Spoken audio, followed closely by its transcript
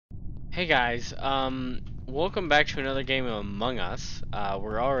Hey guys, welcome back to another game of Among Us.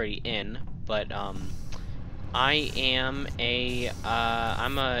 We're already in, but I am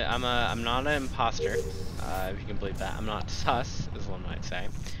I'm not an imposter. If you can believe that. I'm not sus, as one might say.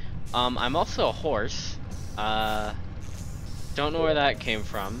 I'm also a horse. Don't know where that came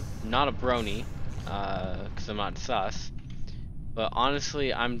from. Not a brony, because I'm not sus. But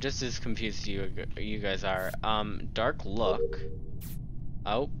honestly, I'm just as confused as you guys are. Dark look.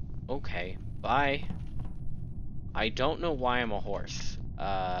 Oh, okay. Bye. I don't know why I'm a horse.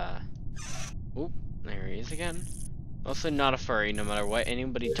 Oop, there he is again. Mostly not a furry, no matter what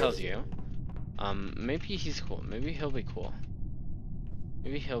anybody tells you. Maybe he's cool. Maybe he'll be cool.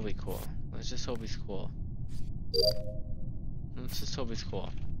 Maybe he'll be cool. Let's just hope he's cool. Let's just hope he's cool.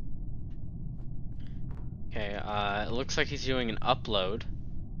 Okay, it looks like he's doing an upload.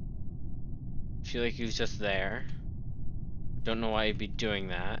 Feel like he was just there. Don't know why he'd be doing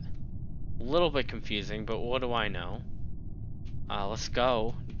that. A little bit confusing, but what do I know? Let's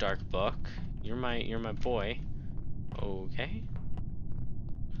go, Dark Book. You're my boy. Okay.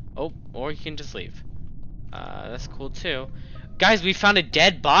 Oh, or you can just leave. That's cool too. Guys, we found a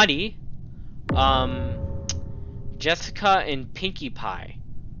dead body. Jessica and Pinkie Pie.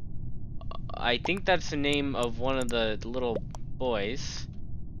 I think that's the name of one of the little boys.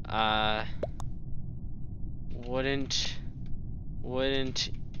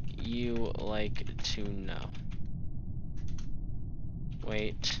 Wouldn't you like to know?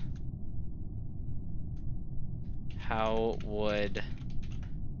 Wait. How would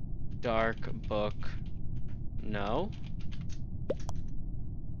Dark Book know?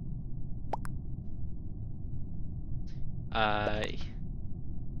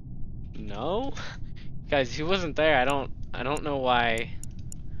 No? Guys, he wasn't there. I don't know why.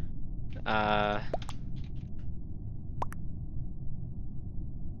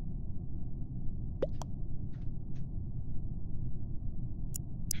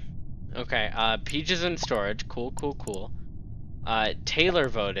 Okay, Peach is in storage. Cool, cool, cool. Taylor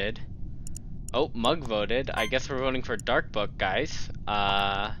voted. Oh, Mug voted. I guess we're voting for Dark Book, guys.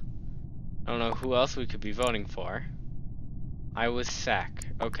 I don't know who else we could be voting for. I was Sack.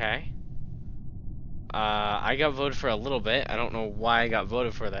 Okay. I got voted for a little bit. I don't know why I got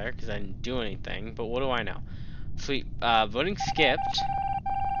voted for there, because I didn't do anything, but what do I know? Sweet. Voting skipped.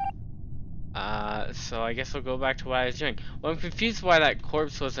 So I guess I'll go back to what I was doing. Well, I'm confused why that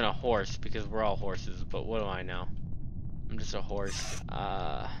corpse wasn't a horse, because we're all horses, but what do I know? I'm just a horse.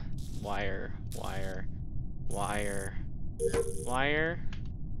 Wire.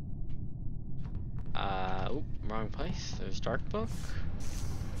 Oop, wrong place. There's Dark Book.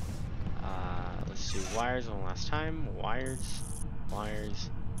 Let's do wires one last time. Wires.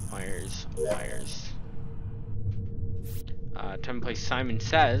 10 place Simon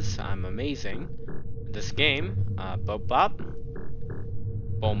Says. I'm amazing. This game. Bop bop.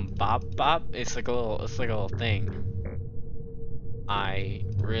 Boom bop bop. It's like a little thing. I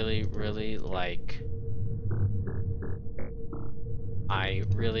really like. I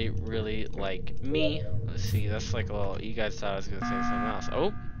really like me. Let's see, that's like a little, you guys thought I was gonna say something else.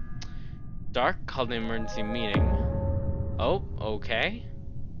 Oh, Dark called an emergency meeting. Oh, okay.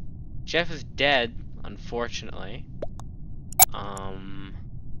 Jeff is dead, unfortunately.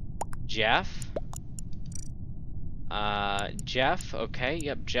 Jeff. Jeff, okay,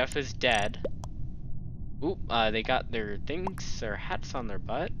 yep, Jeff is dead. Oop, they got their things, their hats on their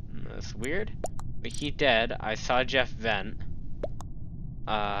butt. That's weird. But he dead. I saw Jeff vent.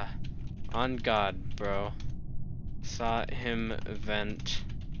 On God, bro. Saw him vent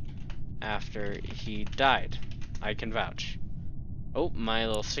after he died. I can vouch. Oh, my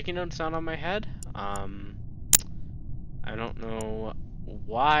little sticky note's not on my head. I don't know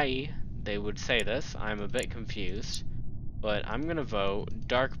why they would say this. I'm a bit confused. But I'm gonna vote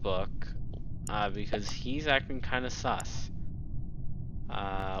Dark Book, because he's acting kind of sus.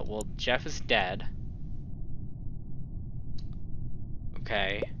 Well, Jeff is dead.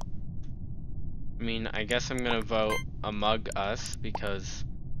 Okay. I mean, I guess I'm gonna vote Among Us because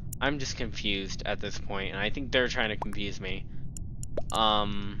I'm just confused at this point, and I think they're trying to confuse me.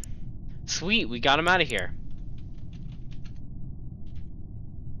 Sweet, we got him out of here.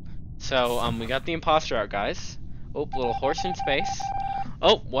 So, we got the imposter out, guys. Oh, little horse in space.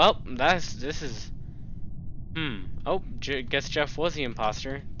 Oh, well, this is. Oh, guess Jeff was the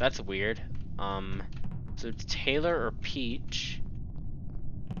imposter. That's weird. So it's Taylor or Peach.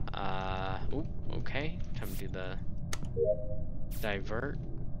 Oop, okay. Time to do the divert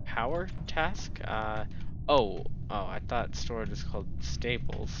power task. Oh, I thought storage is called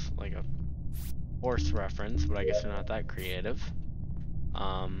Staples, like a horse reference, but I guess they're not that creative.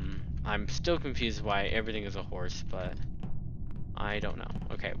 I'm still confused why everything is a horse, but I don't know.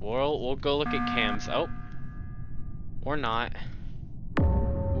 Okay, we'll go look at Cam's. Oh, or not.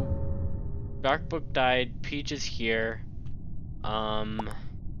 Darkbook died. Peach is here.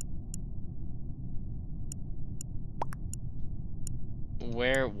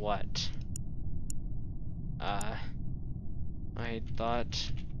 Where what? I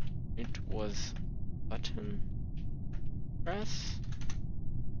thought it was button press.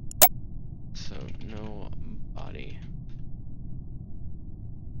 So no body.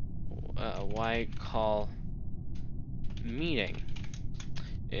 Why call meeting?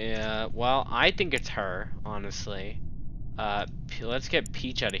 Well, I think it's her, honestly. Let's get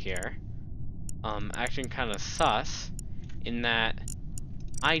Peach out of here. Acting kind of sus, in that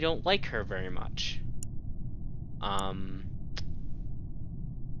I don't like her very much. Well,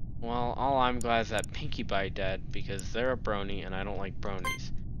 all I'm glad is that Pinkie Pie dead, because they're a brony, and I don't like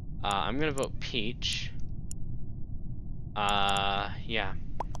bronies. I'm gonna vote Peach. Yeah.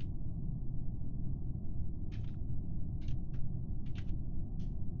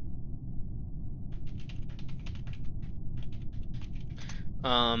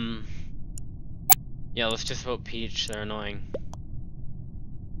 Yeah, let's just vote Peach, they're annoying.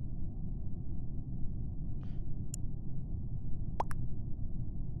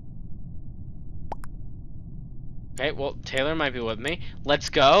 Okay, well, Taylor might be with me. Let's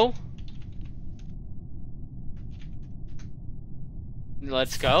go!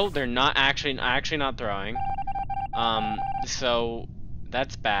 Let's go. They're not actually not throwing. So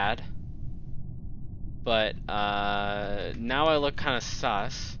that's bad. But now I look kind of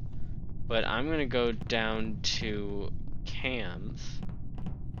sus. But I'm gonna go down to Cam's.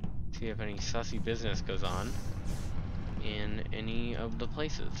 See if any sussy business goes on in any of the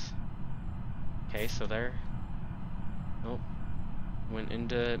places. Okay, so there. Oh, went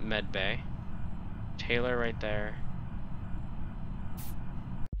into med bay. Taylor right there.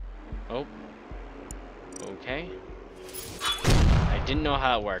 Oh. Okay. I didn't know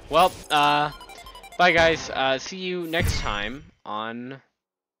how it worked. Well, bye guys. See you next time on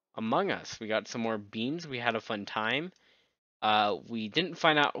Among Us. We got some more beans. We had a fun time. We didn't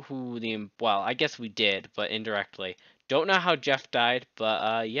find out who well, I guess we did, but indirectly. Don't know how Jeff died,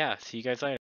 but yeah, see you guys later.